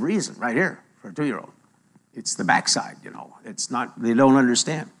seat of reason right here for a 2-year-old. It's the backside, It's not, they don't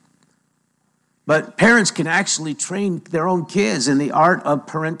understand. But parents can actually train their own kids in the art of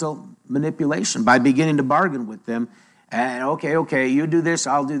parental manipulation by beginning to bargain with them. And okay, you do this,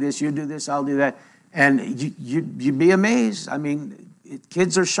 I'll do this, you do this, I'll do that. And you'd be amazed. I mean,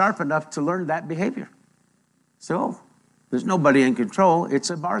 kids are sharp enough to learn that behavior. So there's nobody in control. It's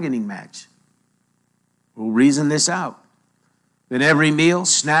a bargaining match. We'll reason this out. Then every meal,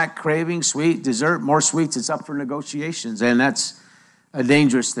 snack, craving, sweet, dessert, more sweets, it's up for negotiations. And that's a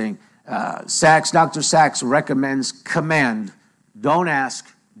dangerous thing. Dr. Sachs recommends command. Don't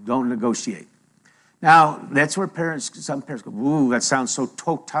ask, don't negotiate. Now, that's where some parents go, ooh, that sounds so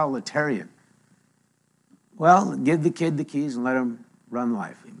totalitarian. Well, give the kid the keys and let them run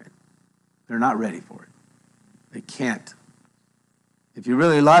life. Amen. They're not ready for it. They can't. If you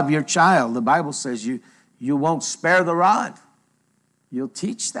really love your child, the Bible says you won't spare the rod. You'll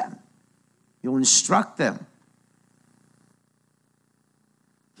teach them. You'll instruct them.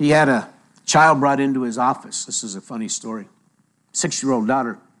 He had a child brought into his office. This is a funny story. 6-year-old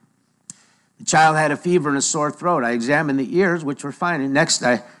daughter. The child had a fever and a sore throat. I examined the ears, which were fine. And next,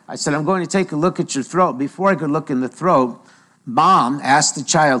 I said, I'm going to take a look at your throat. Before I could look in the throat, Mom asked the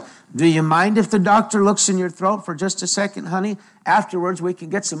child, do you mind if the doctor looks in your throat for just a second, honey? Afterwards, we can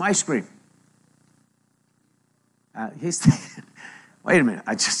get some ice cream. He's thinking, wait a minute,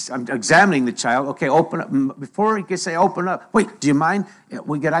 I'm examining the child. Okay, open up. Before he can say open up, wait, do you mind?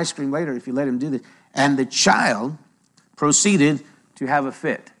 We get ice cream later if you let him do this. And the child proceeded to have a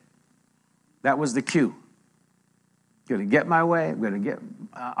fit. That was the cue. Going to get my way. I'm going to get,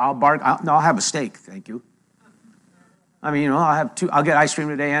 I'll bark. I'll have a steak, thank you. I mean, I'll have two. I'll get ice cream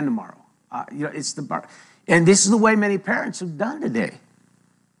today and tomorrow. It's the bark. And this is the way many parents have done today.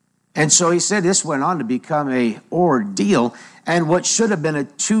 And so he said this went on to become an ordeal. And what should have been a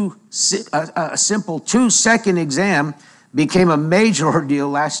simple 2-second exam became a major ordeal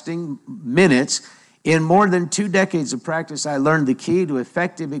lasting minutes. In more than 2 decades of practice, I learned the key to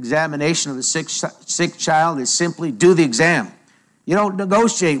effective examination of a sick child is simply do the exam. You don't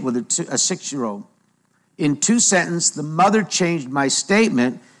negotiate with a 6-year-old. In 2 sentences, the mother changed my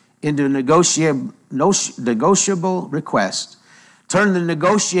statement into a negotiable request, turned the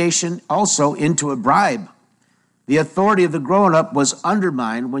negotiation also into a bribe. The authority of the grown-up was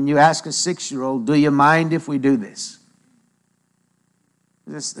undermined when you ask a 6-year-old, do you mind if we do this?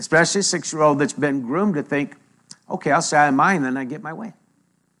 Especially a 6-year-old that's been groomed to think, okay, I'll say I mind, then I get my way.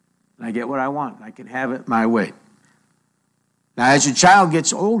 And I get what I want. I can have it my way. Now, as your child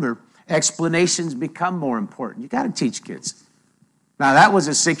gets older, explanations become more important. You got to teach kids. Now, that was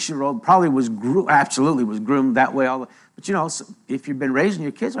a 6-year-old, probably absolutely was groomed that way. But, if you've been raising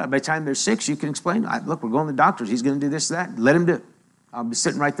your kids, by the time they're 6, you can explain, look, we're going to the doctors. He's going to do this, that. Let him do it. I'll be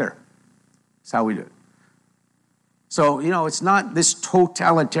sitting right there. That's how we do it. So, it's not this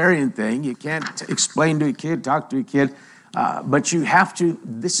totalitarian thing. You can't explain to a kid, talk to a kid. But you have to,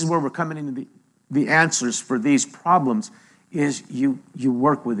 this is where we're coming into the answers for these problems, is you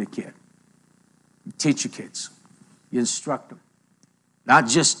work with a kid. You teach your kids. You instruct them. Not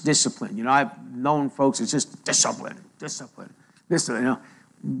just discipline. I've known folks, it's just discipline.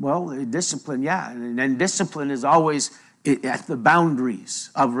 Well, discipline, yeah. And then discipline is always at the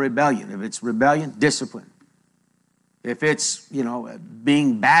boundaries of rebellion. If it's rebellion, discipline. If it's,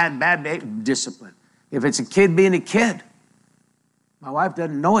 being bad, discipline. If it's a kid being a kid. My wife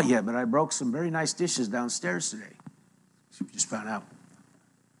doesn't know it yet, but I broke some very nice dishes downstairs today. She just found out.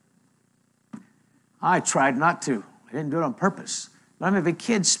 I tried not to. I didn't do it on purpose. But if a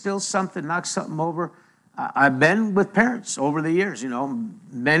kid spills something, knocks something over, I've been with parents over the years,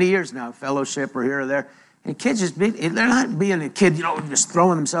 many years now, fellowship or here or there. And kids they're not being a kid, just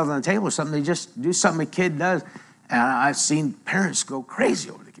throwing themselves on the table or something. They just do something a kid does. And I've seen parents go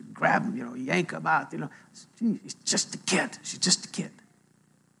crazy over the kid, grab them, yank them out. He's just a kid. She's just a kid.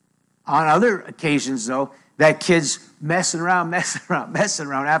 On other occasions, though, that kid's messing around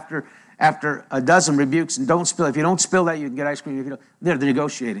after a dozen rebukes and don't spill. If you don't spill that, you can get ice cream. If you don't, they're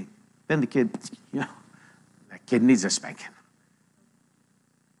negotiating. Then the kid, that kid needs a spanking.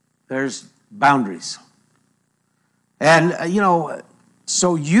 There's boundaries. And,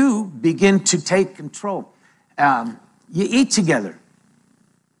 so you begin to take control. You eat together.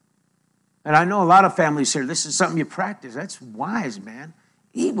 And I know a lot of families here, this is something you practice. That's wise, man.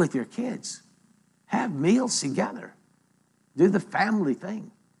 Eat with your kids. Have meals together. Do the family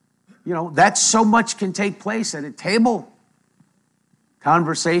thing. That so much can take place at a table.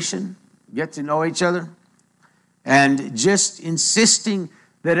 Conversation, get to know each other. And just insisting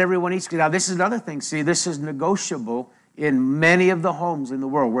that everyone eats. Now, this is another thing. See, this is negotiable in many of the homes in the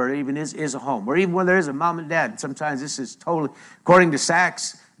world where it even is a home, where even when there is a mom and dad, sometimes this is totally, according to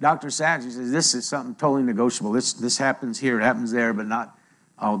Sachs, Dr. Sachs, he says this is something totally negotiable. This happens here, it happens there, but not,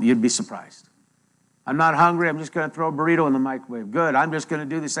 you'd be surprised. I'm not hungry, I'm just going to throw a burrito in the microwave. Good, I'm just going to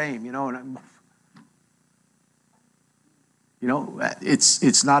do the same, and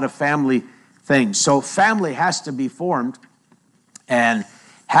it's not a family thing. So family has to be formed and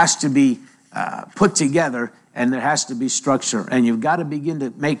has to be put together, and there has to be structure. And you've got to begin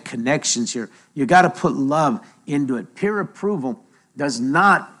to make connections here. You've got to put love into it. Peer approval does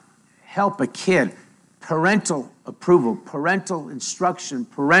not help a kid. Parental approval, parental instruction,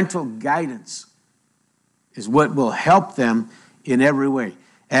 parental guidance is what will help them in every way.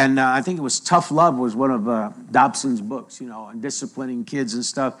 And I think it was Tough Love was one of Dobson's books, on disciplining kids and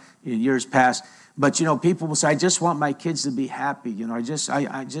stuff in years past. But, people will say, I just want my kids to be happy. I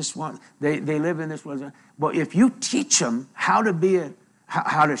just want, they live in this world. But if you teach them how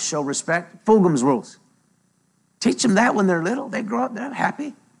to show respect, Fulgham's rules. Teach them that when they're little. They grow up, they're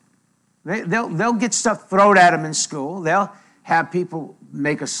happy. They'll get stuff thrown at them in school. They'll have people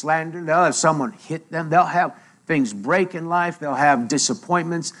make a slander. They'll have someone hit them. They'll have things break in life. They'll have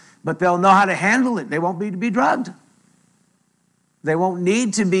disappointments. But they'll know how to handle it. They won't be drugged. They won't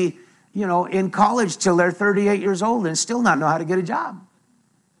need to be in college till they're 38 years old and still not know how to get a job.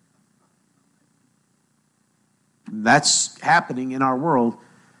 That's happening in our world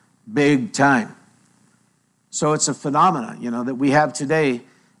big time. So it's a phenomenon, that we have today.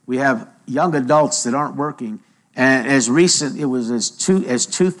 We have young adults that aren't working. And as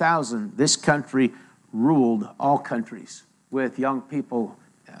 2000, this country ruled all countries with young people,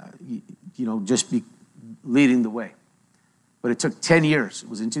 just be leading the way. But it took 10 years. It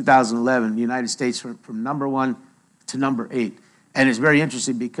was in 2011, the United States from number 1 to number 8. And it's very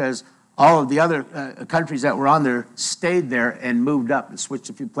interesting because all of the other countries that were on there stayed there and moved up and switched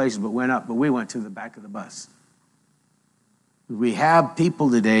a few places, but went up. But we went to the back of the bus. We have people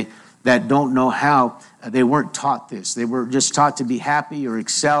today that don't know how. They weren't taught this. They were just taught to be happy or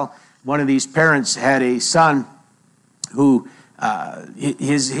excel. One of these parents had a son who,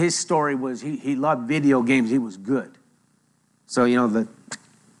 his story was he loved video games. He was good. So, the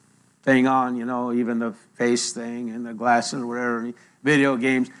thing on, even the face thing and the glasses or whatever, video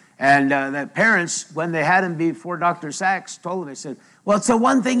games. And the parents, when they had him before Dr. Sachs told him, they said, well, it's the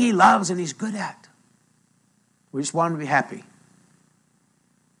one thing he loves and he's good at. We just want him to be happy.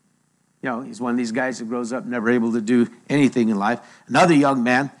 He's one of these guys that grows up never able to do anything in life. Another young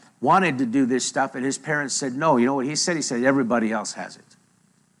man wanted to do this stuff, and his parents said no. You know what he said? He said, everybody else has it.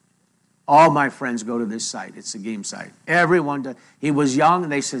 All my friends go to this site. It's a game site. Everyone does. He was young,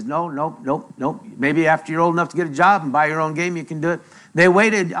 and they said, no. Maybe after you're old enough to get a job and buy your own game, you can do it. They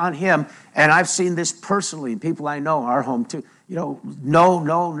waited on him, and I've seen this personally, and people I know, our home too. No,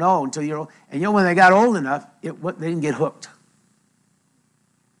 until you're old. And when they got old enough, they didn't get hooked.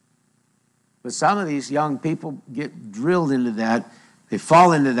 But some of these young people get drilled into that. They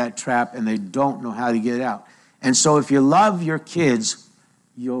fall into that trap, and they don't know how to get out. And so if you love your kids,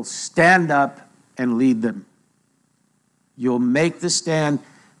 you'll stand up and lead them. You'll make the stand.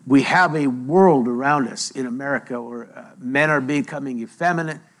 We have a world around us in America where men are becoming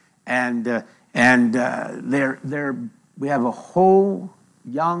effeminate, and we have a whole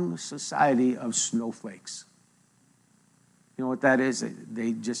young society of snowflakes. You know what that is?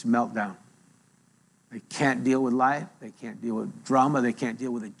 They just melt down. They can't deal with life. They can't deal with drama. They can't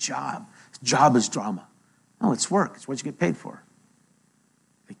deal with a job. Job is drama. No, it's work. It's what you get paid for.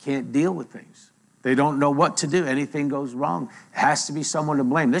 They can't deal with things. They don't know what to do. Anything goes wrong. It has to be someone to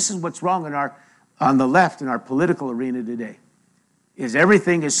blame. This is what's wrong on the left in our political arena today. Is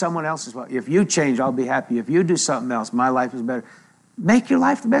everything is someone else's fault. If you change, I'll be happy. If you do something else, my life is better. Make your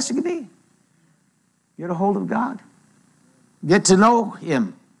life the best it can be. Get a hold of God. Get to know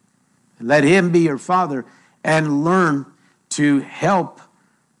Him. Let Him be your Father and learn to help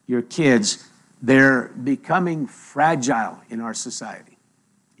your kids. They're becoming fragile in our society.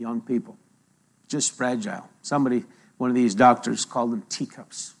 Young people, just fragile. One of these doctors called them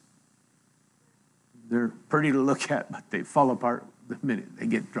teacups. They're pretty to look at, but they fall apart the minute they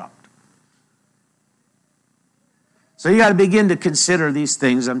get dropped. So you got to begin to consider these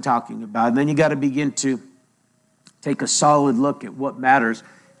things I'm talking about. And then you got to begin to take a solid look at what matters.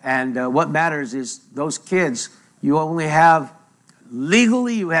 And what matters is those kids, you only have,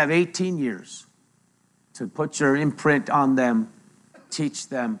 legally you have 18 years to put your imprint on them, teach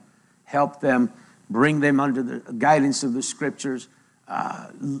them, help them, bring them under the guidance of the Scriptures,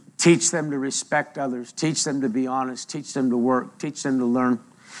 teach them to respect others, teach them to be honest, teach them to work, teach them to learn.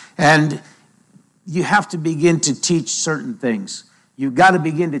 And you have to begin to teach certain things. You've got to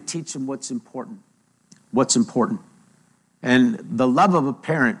begin to teach them what's important. What's important. And the love of a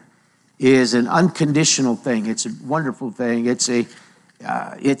parent is an unconditional thing. It's a wonderful thing. It's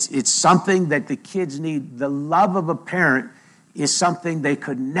something that the kids need. The love of a parent is something they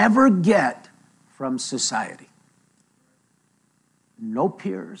could never get from society. No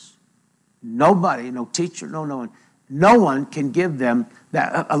peers, nobody, no teacher, no one. No one can give them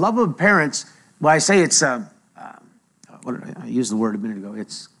that. A love of parents, well, I say it's, I used the word a minute ago.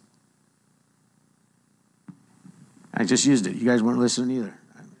 I just used it. You guys weren't listening either.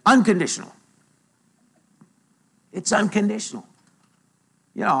 Unconditional. It's unconditional.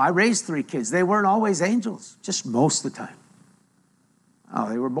 You know, I raised 3 kids. They weren't always angels, just most of the time. Oh,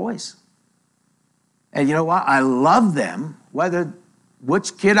 they were boys. And you know what? I love them,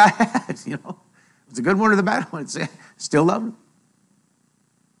 which kid I had, you know. It's a good one or the bad one. Still love them.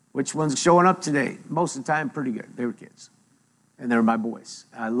 Which one's showing up today? Most of the time, pretty good. They were kids. And they were my boys.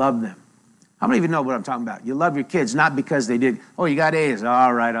 I love them. How many of you know what I'm talking about? You love your kids, not because they did, oh, you got A's.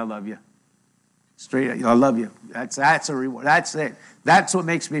 All right, I love you. Straight, I love you. That's a reward. That's it. That's what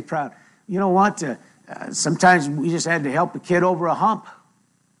makes me proud. You know what? Sometimes we just had to help a kid over a hump.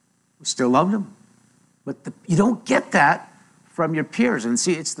 We still loved him. But you don't get that from your peers. And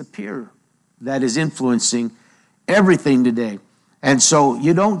see, it's the peer that is influencing everything today. And so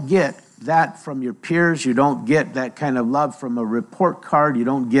you don't get that from your peers. You don't get that kind of love from a report card. You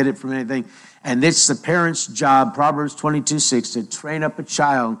don't get it from anything. And it's the parent's job, Proverbs 22:6, to train up a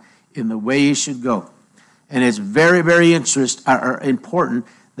child in the way he should go. And it's very, very important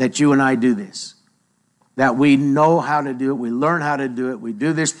that you and I do this, that we know how to do it, we learn how to do it, we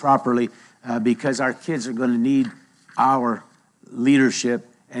do this properly, because our kids are going to need our leadership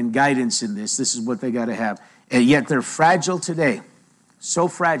and guidance in this. This is what they got to have. And yet they're fragile today, so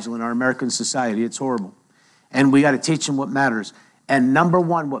fragile in our American society. It's horrible. And we got to teach them what matters. And number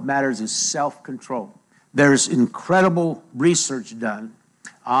one, what matters is self-control. There's incredible research done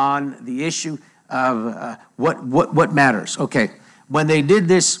on the issue of what matters. Okay, when they did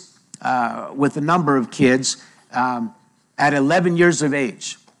this with a number of kids at 11 years of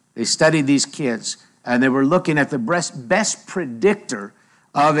age, they studied these kids, and they were looking at the best predictor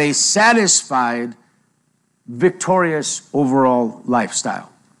of a satisfied, victorious overall lifestyle.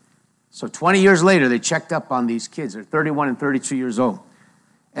 So 20 years later, they checked up on these kids. They're 31 and 32 years old.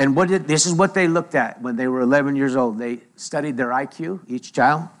 And this is what they looked at when they were 11 years old. They studied their IQ, each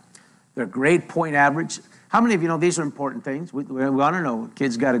child, their grade point average. How many of you know these are important things? We want to know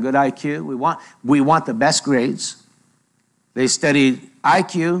kids got a good IQ. We want the best grades. They studied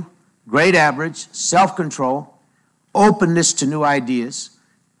IQ, grade average, self-control, openness to new ideas,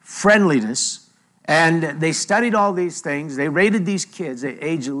 friendliness, and they studied all these things. They rated these kids at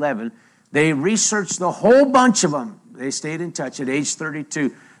age 11. They researched the whole bunch of them. They stayed in touch at age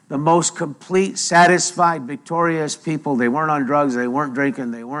 32. The most complete, satisfied, victorious people. They weren't on drugs. They weren't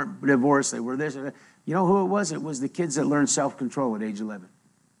drinking. They weren't divorced. They were this or that. You know who it was? It was the kids that learned self-control at age 11.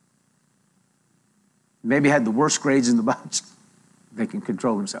 Maybe had the worst grades in the bunch. They can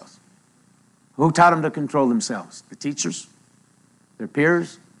control themselves. Who taught them to control themselves? The teachers, their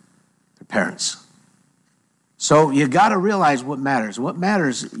peers, their parents. So you got to realize what matters. What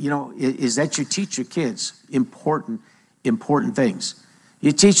matters, you know, is that you teach your kids important things.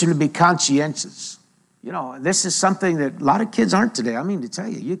 You teach them to be conscientious. You know, this is something that a lot of kids aren't today. I mean, to tell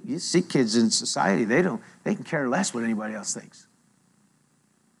you, you see kids in society, they can care less what anybody else thinks.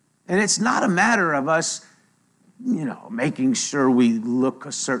 And it's not a matter of us, you know, making sure we look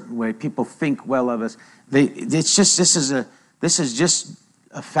a certain way. People think well of us. This is just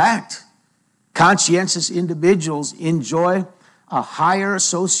a fact. Conscientious individuals enjoy a higher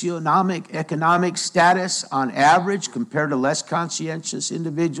socioeconomic status on average compared to less conscientious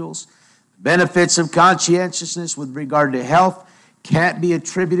individuals. Benefits of conscientiousness with regard to health can't be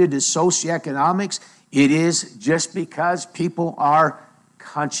attributed to socioeconomics. It is just because people are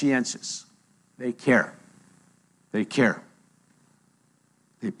conscientious. They care. They care.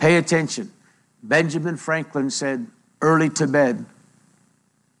 They pay attention. Benjamin Franklin said, early to bed,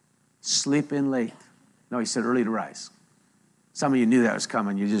 sleep in late. No, he said early to rise. Some of you knew that was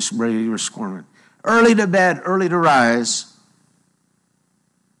coming. You were squirming. Early to bed, early to rise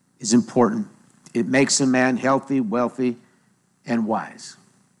is important. It makes a man healthy, wealthy, and wise.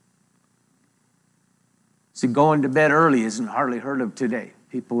 See, going to bed early isn't hardly heard of today.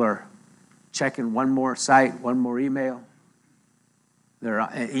 People are checking one more site, one more email.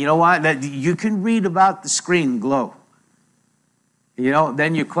 You know what? You can read about the screen glow. You know,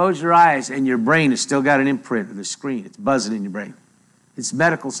 then you close your eyes and your brain has still got an imprint of the screen. It's buzzing in your brain. It's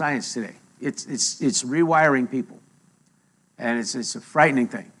medical science today. It's rewiring people. And it's a frightening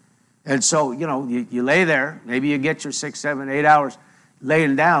thing. And so, you lay there, maybe you get your 6, 7, 8 hours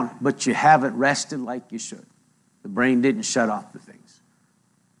laying down, but you haven't rested like you should. The brain didn't shut off the things.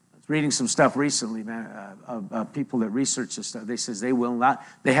 I was reading some stuff recently, man, of people that research this stuff. They says they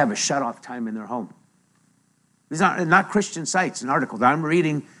have a shut-off time in their home. These are not Christian sites and articles. I'm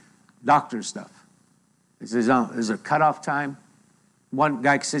reading doctor stuff. It says there's a cutoff time. One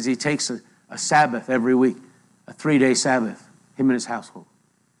guy says he takes a Sabbath every week, a 3-day Sabbath, him and his household.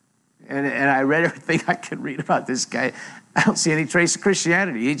 And I read everything I could read about this guy. I don't see any trace of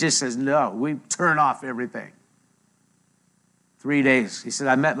Christianity. He just says, no, we turn off everything. 3 days. He said,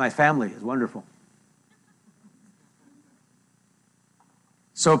 I met my family. It's wonderful.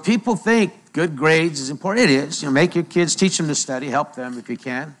 So people think good grades is important. It is. Make your kids, teach them to study, help them if you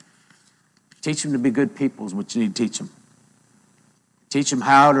can. Teach them to be good people is what you need to teach them. Teach them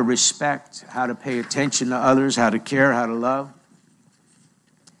how to respect, how to pay attention to others, how to care, how to love.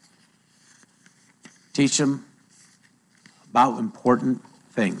 Teach them about important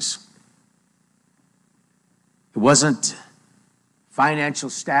things. It wasn't financial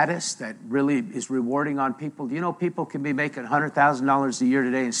status that really is rewarding on people. People can be making $100,000 a year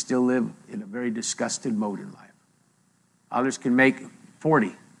today and still live in a very disgusted mode in life. Others can make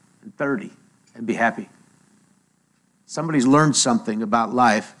 40 and 30 and be happy. Somebody's learned something about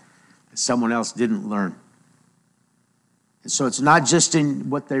life that someone else didn't learn. And so it's not just in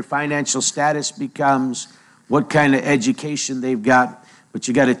what their financial status becomes, what kind of education they've got, but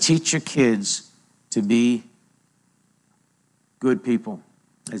you got to teach your kids to be good people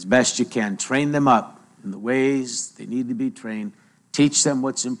as best you can. Train them up in the ways they need to be trained. Teach them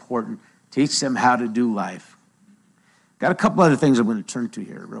what's important. Teach them how to do life. Got a couple other things I'm going to turn to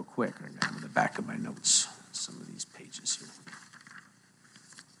here real quick. I got them in the back of my notes, some of these pages here.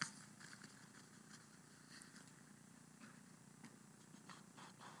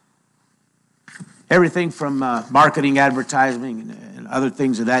 Everything from marketing, advertising, and other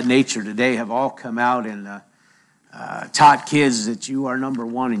things of that nature today have all come out and taught kids that you are number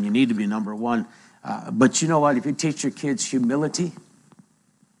one and you need to be number one. But you know what? If you teach your kids humility,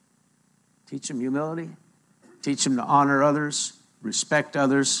 teach them humility, teach them to honor others, respect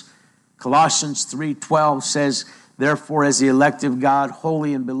others. Colossians 3:12 says, therefore, as the elect of God,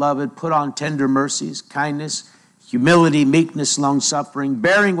 holy and beloved, put on tender mercies, kindness, humility, meekness, long-suffering,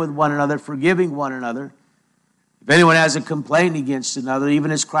 bearing with one another, forgiving one another. If anyone has a complaint against another,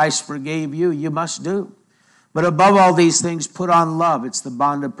 even as Christ forgave you, you must do. But above all these things, put on love. It's the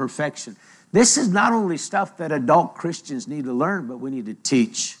bond of perfection. This is not only stuff that adult Christians need to learn, but we need to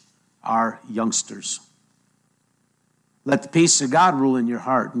teach our youngsters. Let the peace of God rule in your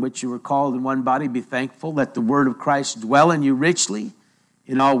heart, in which you were called in one body. Be thankful. Let the word of Christ dwell in you richly,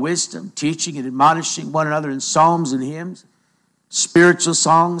 in all wisdom, teaching and admonishing one another in psalms and hymns, spiritual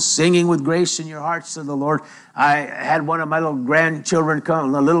songs, singing with grace in your hearts to the Lord. I had one of my little grandchildren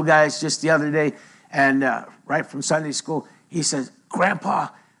come, the little guys, just the other day, and right from Sunday school, he says, Grandpa,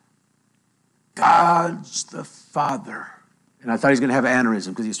 God's the Father. And I thought he was going to have an aneurysm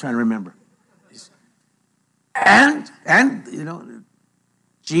because he was trying to remember. And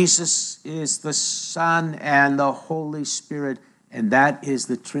Jesus is the Son and the Holy Spirit, and that is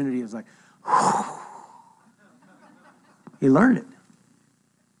the Trinity. It was like, whew. He learned it.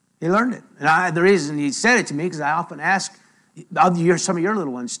 He learned it. And the reason he said it to me, because I often ask some of your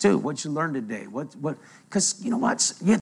little ones too, what'd you learn today? Because you know what?